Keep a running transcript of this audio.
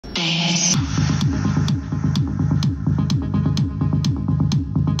Hey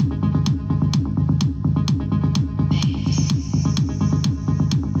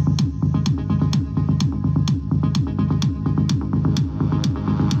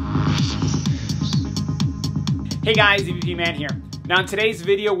guys, EBPMAN here. Now in today's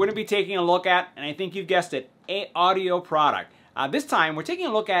video, we're going to be taking a look at, and I think you've guessed it, an audio product. This time, we're taking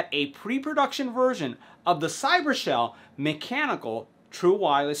a look at a pre-production version of the CyberShell mechanical true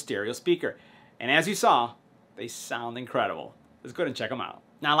wireless stereo speaker. And as you saw, they sound incredible. Let's go ahead and check them out.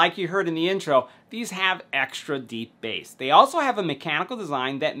 Now, like you heard in the intro, these have extra deep bass. They also have a mechanical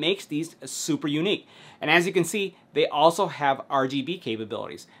design that makes these super unique. And as you can see, they also have RGB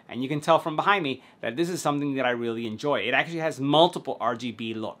capabilities. And you can tell from behind me that this is something that I really enjoy. It actually has multiple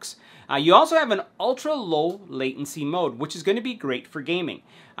RGB looks. You also have an ultra low latency mode, which is going to be great for gaming.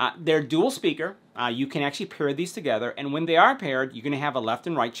 They're dual speaker. You can actually pair these together, and when they are paired, you're going to have a left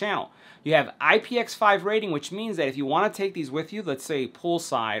and right channel. You have IPX5 rating, which means that if you want to take these with you, let's say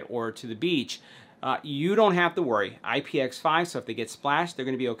poolside or to the beach, you don't have to worry. IPX5, so if they get splashed, they're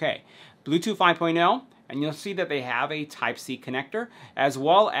going to be okay. Bluetooth 5.0, and you'll see that they have a Type-C connector as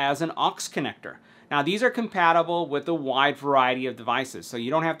well as an aux connector. Now, these are compatible with a wide variety of devices, so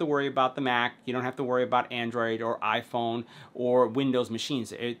you don't have to worry about the Mac, you don't have to worry about Android or iPhone or Windows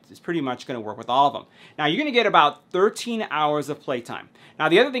machines. It's pretty much going to work with all of them. Now, you're going to get about 13 hours of playtime. Now,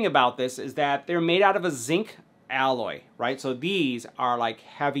 the other thing about this is that they're made out of a zinc alloy, right? So these are like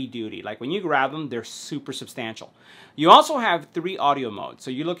heavy duty. Like when you grab them, they're super substantial. You also have 3 audio modes.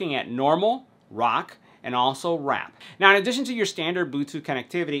 So you're looking at normal, rock, and also wrap. Now, in addition to your standard Bluetooth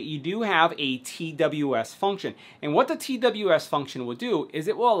connectivity, you do have a TWS function. And what the TWS function will do is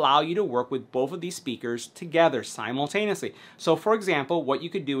it will allow you to work with both of these speakers together simultaneously. So for example, what you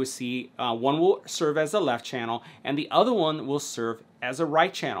could do is see one will serve as a left channel and the other one will serve as a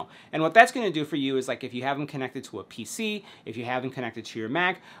right channel. And what that's going to do for you is, like, if you have them connected to a PC, if you have them connected to your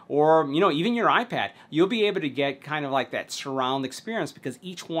Mac, or even your iPad, you'll be able to get kind of like that surround experience because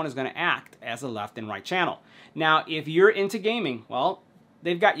each one is going to act as a left and right channel. Now, if you're into gaming, well,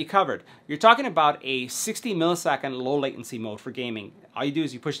 they've got you covered. You're talking about a 60 millisecond low latency mode for gaming. All you do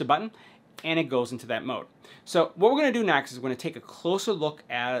is you push the button and it goes into that mode. So what we're going to do next is we're going to take a closer look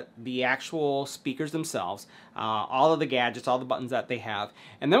at the actual speakers themselves, all of the gadgets, all the buttons that they have,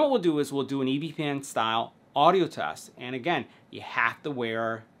 and then what we'll do is we'll do an EBPMAN style audio test. And again, you have to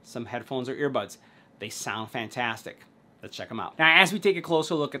wear some headphones or earbuds. They sound fantastic. Let's check them out. Now, as we take a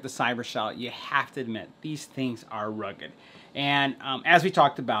closer look at the CyberShell, you have to admit, these things are rugged. And as we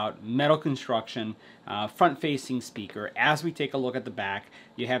talked about, metal construction, front-facing speaker. As we take a look at the back,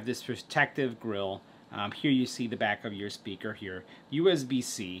 you have this protective grille. Here you see the back of your speaker here.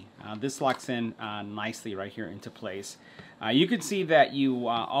 USB-C. This locks in nicely right here into place. You can see that you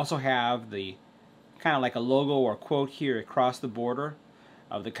also have the kind of like a logo or quote here across the border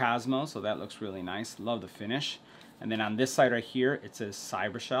of the Cosmos, so that looks really nice. Love the finish. And then on this side right here, it says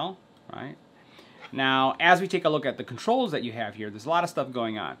CyberShell, right? Now, as we take a look at the controls that you have here, there's a lot of stuff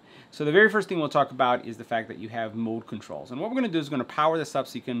going on. So the very first thing we'll talk about is the fact that you have mode controls. And what we're going to do is we're going to power this up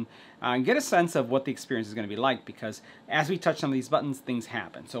so you can get a sense of what the experience is going to be like, because as we touch some of these buttons, things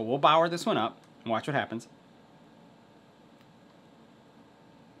happen. So we'll power this one up and watch what happens.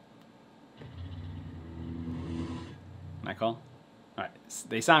 Michael? All right,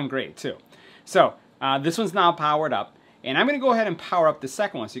 they sound great too. So this one's now powered up, and I'm going to go ahead and power up the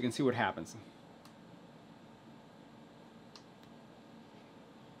second one so you can see what happens.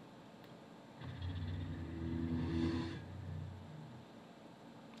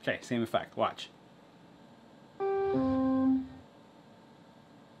 Okay, same effect. Watch. All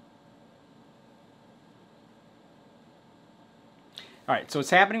right, so what's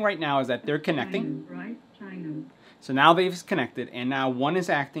happening right now is that they're connecting. So now they've connected, and now one is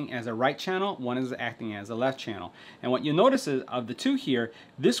acting as a right channel, one is acting as a left channel. And what you'll notice is, of the two here,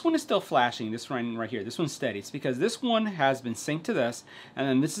 this one is still flashing, this one right here, this one's steady. It's because this one has been synced to this, and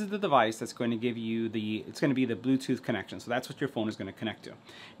then this is the device that's going to give you it's going to be the Bluetooth connection. So that's what your phone is going to connect to.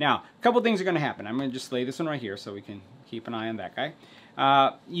 Now, a couple things are going to happen. I'm going to just lay this one right here so we can keep an eye on that guy.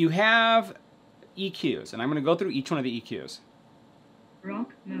 You have EQs, and I'm going to go through each one of the EQs.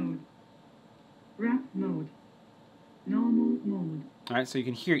 Rock mode, wrap mode, normal mode. All right, so you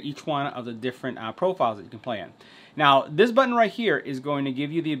can hear each one of the different profiles that you can play in. Now, this button right here is going to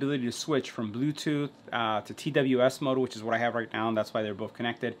give you the ability to switch from Bluetooth to TWS mode, which is what I have right now, and that's why they're both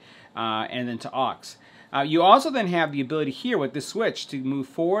connected, and then to aux. You also then have the ability here with this switch to move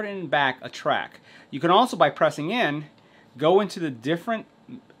forward and back a track. You can also, by pressing in, go into the different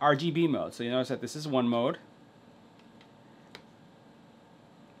RGB modes. So you notice that this is one mode.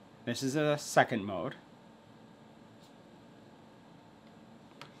 This is a second mode.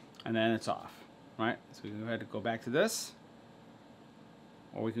 And then it's off, right? So we can go ahead and go back to this.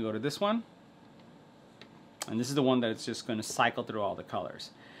 Or we can go to this one. And this is the one that's just going to cycle through all the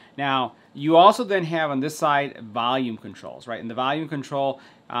colors. Now, you also then have on this side volume controls, right? And the volume control,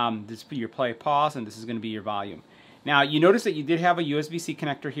 this is your play pause, and this is going to be your volume. Now, you notice that you did have a USB-C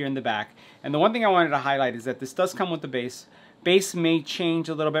connector here in the back. And the one thing I wanted to highlight is that this does come with the bass. Bass may change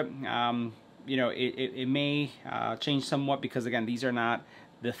a little bit. You know, it may change somewhat because, again, these are not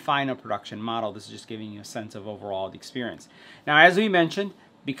the final production model. This is just giving you a sense of overall the experience. Now, as we mentioned,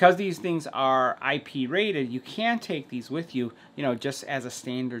 because these things are IP rated, you can take these with you, you know, just as a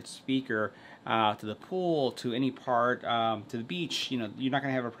standard speaker to the pool, to any part, to the beach. You know, you're not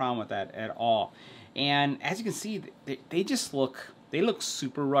going to have a problem with that at all. And as you can see, they just look, they look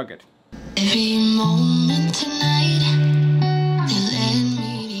super rugged. Every moment tonight, you let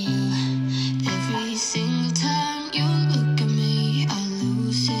me to you. Every single time you look at me, I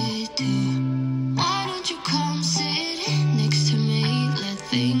lose it too. Why don't you come sit next to me? Let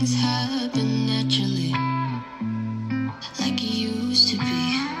things happen naturally, like it used to be.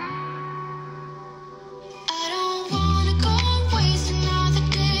 I don't wanna go waste another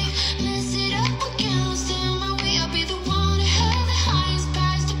day. Mess it up again, stand my way. I'll be the one to have the highest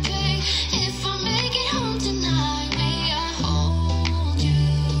price to pay. If I make it home tonight, may I hold you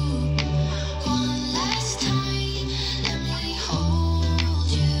one last time? Let me hold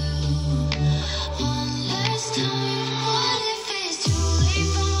you one last time. What if it's too late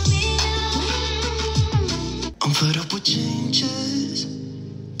for me now? I'm fed up with changes.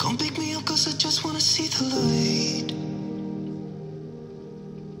 Come pick me up, 'cause I just wanna see the light.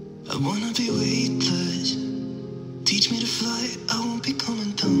 I wanna be weightless. Teach me to fly, I won't be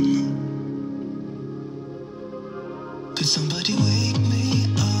coming down. Could somebody wake me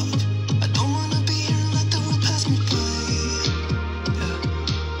up? I don't wanna be here and let the world pass me by. Yeah.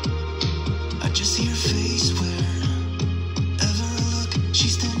 I just see her face wherever I look.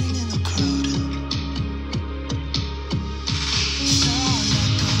 She's standing in the crowd. So let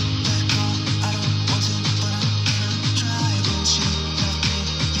go, let go. I don't want to, but I'm gonna try. Won't you love me?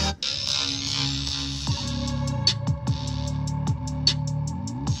 Yeah.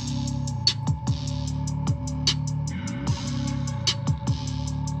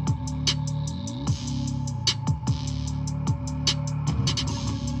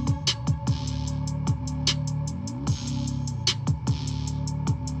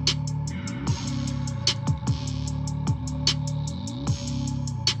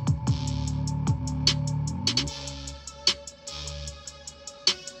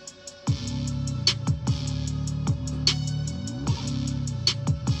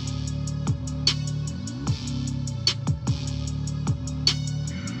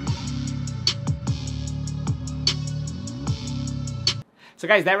 So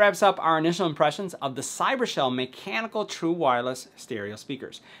guys, that wraps up our initial impressions of the CyberShell mechanical true wireless stereo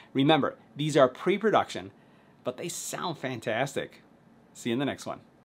speakers. Remember, these are pre-production, but they sound fantastic. See you in the next one.